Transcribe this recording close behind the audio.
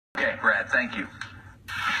Thank you.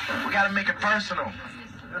 We got to make it personal.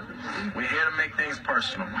 We're here to make things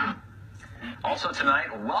personal. Also tonight,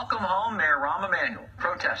 welcome home Mayor Rahm Emanuel.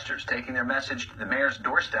 Protesters taking their message to the mayor's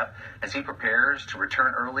doorstep as he prepares to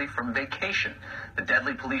return early from vacation. The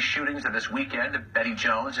deadly police shootings of this weekend of Betty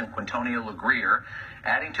Jones and Quintonia LeGrier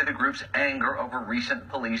adding to the group's anger over recent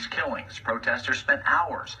police killings. Protesters spent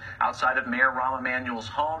hours outside of Mayor Rahm Emanuel's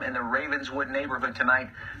home in the Ravenswood neighborhood tonight.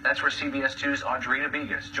 That's where CBS 2's Audrina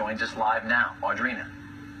Vegas joins us live now. Audrina.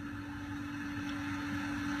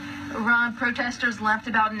 Ron, protesters left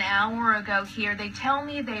about an hour ago here. They tell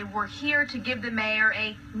me they were here to give the mayor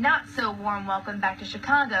a not-so-warm welcome back to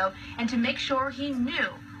Chicago and to make sure he knew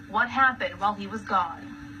what happened while he was gone.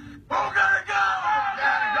 Who gotta go? Who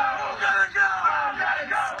gotta go? Who gotta go? Who gotta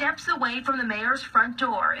go? Steps away from the mayor's front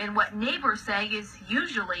door in what neighbors say is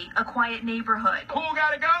usually a quiet neighborhood. Who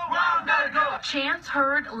gotta go? Who gotta go? Chants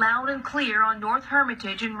heard loud and clear on North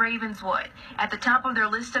Hermitage in Ravenswood. At the top of their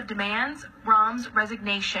list of demands, Rahm's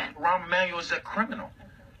resignation. Rahm Emanuel is a criminal,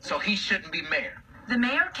 so he shouldn't be mayor. The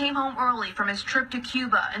mayor came home early from his trip to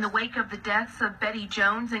Cuba in the wake of the deaths of Betty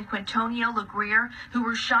Jones and Quintonia LeGrier, who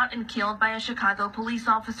were shot and killed by a Chicago police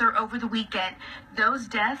officer over the weekend. Those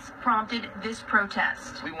deaths prompted this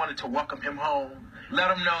protest. We wanted to welcome him home,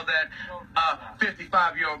 let him know that a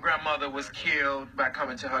 55-year-old grandmother was killed by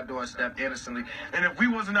coming to her doorstep innocently. And if we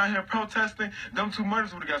wasn't out here protesting, them two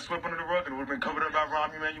murders would have got swept under the rug and would have been covered up by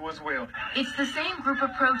Rahm Emanuel as well. It's the same group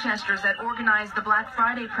of protesters that organized the Black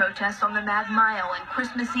Friday protests on the Mag Mile and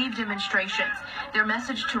Christmas Eve demonstrations. Their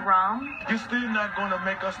message to Rahm: You're still not going to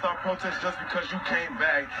make us start protests just because you came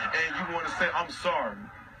back and you want to say, I'm sorry.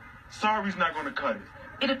 Sorry's not going to cut it.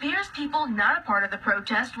 It appears people not a part of the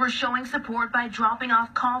protest were showing support by dropping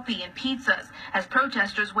off coffee and pizzas as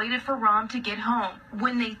protesters waited for Rahm to get home.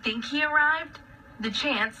 When they think he arrived, the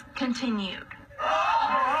chants continued.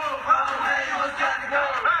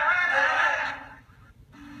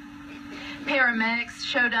 Paramedics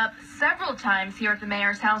showed up several times here at the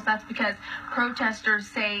mayor's house. That's because protesters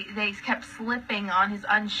say they kept slipping on his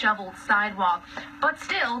unshoveled sidewalk. But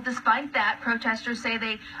still, despite that, protesters say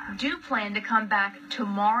they do plan to come back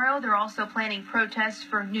tomorrow. They're also planning protests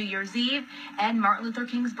for New Year's Eve and Martin Luther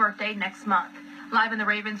King's birthday next month. Live in the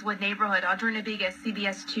Ravenswood neighborhood, Audrina Vegas,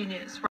 CBS 2 News.